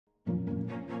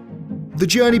The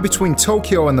journey between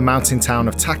Tokyo and the mountain town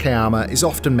of Takayama is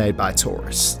often made by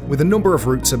tourists, with a number of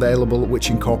routes available which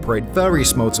incorporate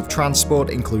various modes of transport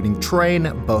including train,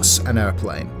 bus and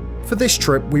airplane. For this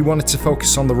trip, we wanted to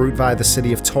focus on the route via the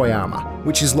city of Toyama,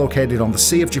 which is located on the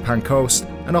Sea of Japan coast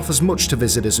and offers much to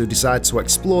visitors who decide to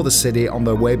explore the city on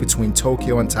their way between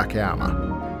Tokyo and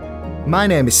Takayama. My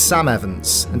name is Sam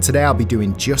Evans, and today I'll be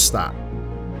doing just that.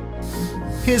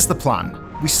 Here's the plan.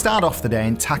 We start off the day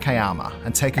in Takayama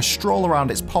and take a stroll around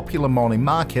its popular morning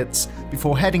markets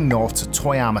before heading north to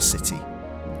Toyama City.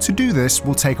 To do this,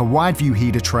 we'll take a wide view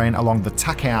heater train along the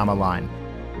Takayama line.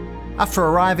 After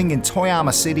arriving in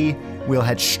Toyama City, we'll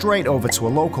head straight over to a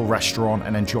local restaurant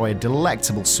and enjoy a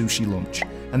delectable sushi lunch,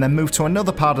 and then move to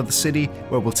another part of the city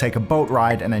where we'll take a boat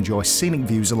ride and enjoy scenic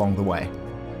views along the way.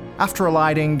 After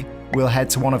alighting, we'll head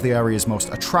to one of the area's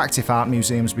most attractive art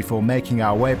museums before making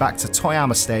our way back to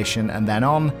Toyama Station and then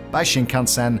on, by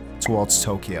Shinkansen, towards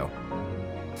Tokyo.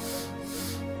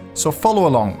 So follow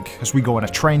along as we go on a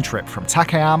train trip from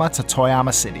Takayama to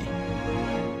Toyama City.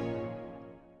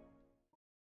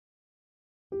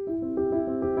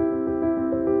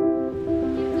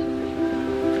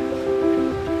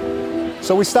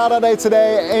 So we start our day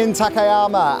today in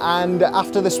Takayama, and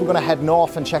after this we're going to head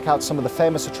north and check out some of the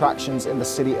famous attractions in the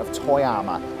city of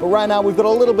Toyama. But right now we've got a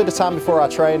little bit of time before our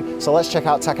train, so let's check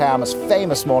out Takayama's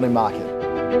famous morning market.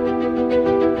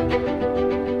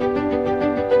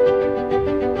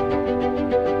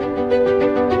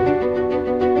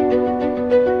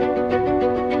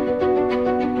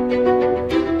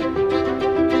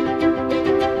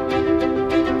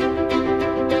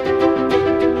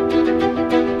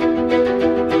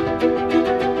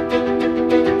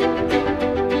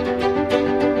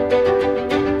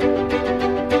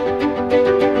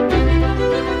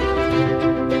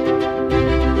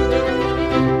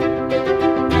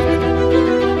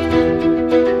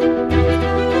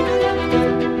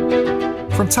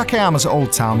 From Takayama's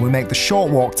Old Town, we make the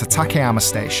short walk to Takayama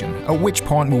Station, at which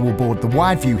point we will board the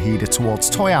wide view heater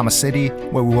towards Toyama City,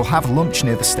 where we will have lunch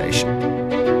near the station.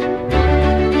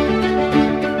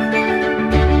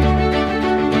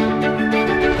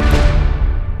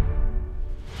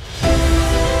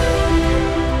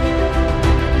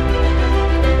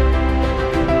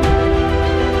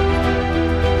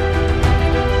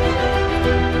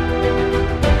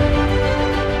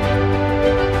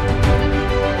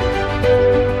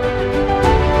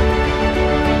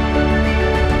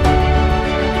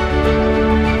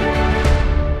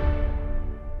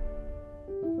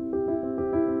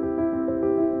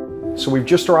 So we've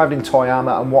just arrived in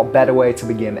Toyama, and what better way to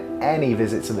begin any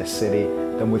visit to this city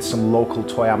than with some local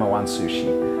Toyama-wan sushi.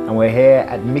 And we're here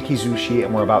at Miki Sushi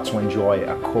and we're about to enjoy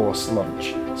a course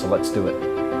lunch. So let's do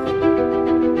it.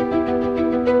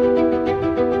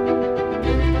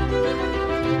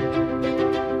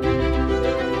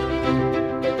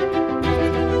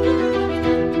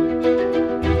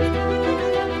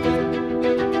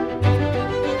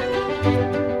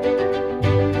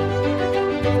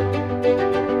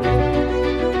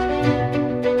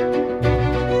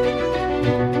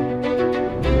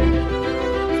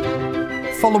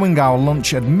 Following our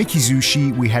lunch at Miki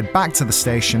Sushi, we head back to the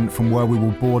station from where we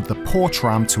will board the port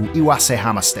tram to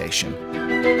Iwasehama Station.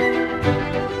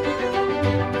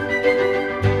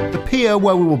 The pier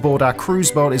where we will board our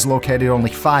cruise boat is located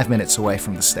only 5 minutes away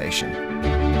from the station.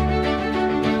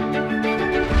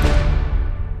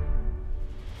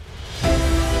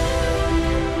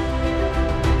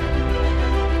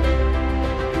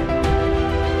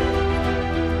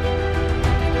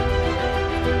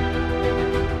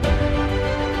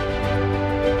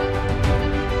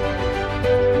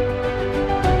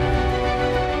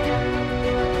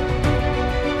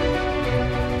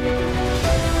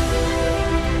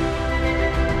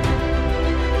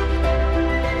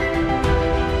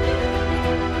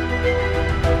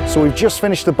 So we've just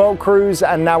finished the boat cruise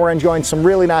and now we're enjoying some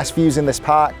really nice views in this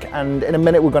park, and in a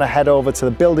minute we're going to head over to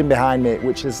the building behind me,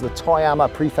 which is the Toyama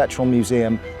Prefectural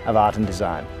Museum of Art and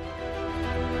Design.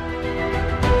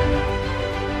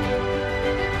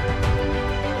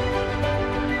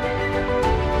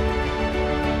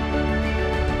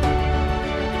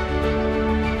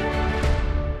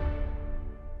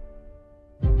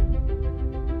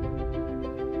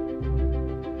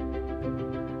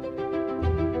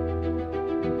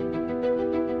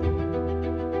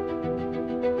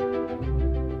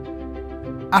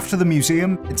 After the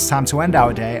museum, it's time to end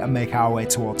our day and make our way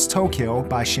towards Tokyo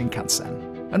by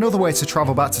Shinkansen. Another way to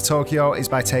travel back to Tokyo is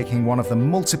by taking one of the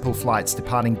multiple flights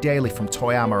departing daily from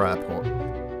Toyama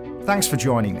Airport. Thanks for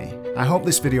joining me. I hope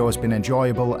this video has been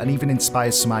enjoyable and even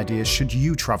inspires some ideas should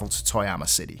you travel to Toyama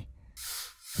City.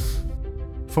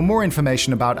 For more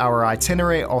information about our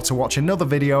itinerary or to watch another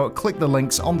video, click the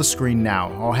links on the screen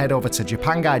now or head over to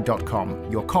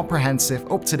japan-guide.com, your comprehensive,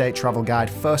 up-to-date travel guide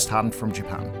first-hand from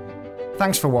Japan.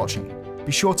 Thanks for watching.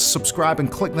 Be sure to subscribe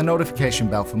and click the notification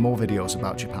bell for more videos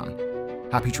about Japan.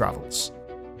 Happy travels.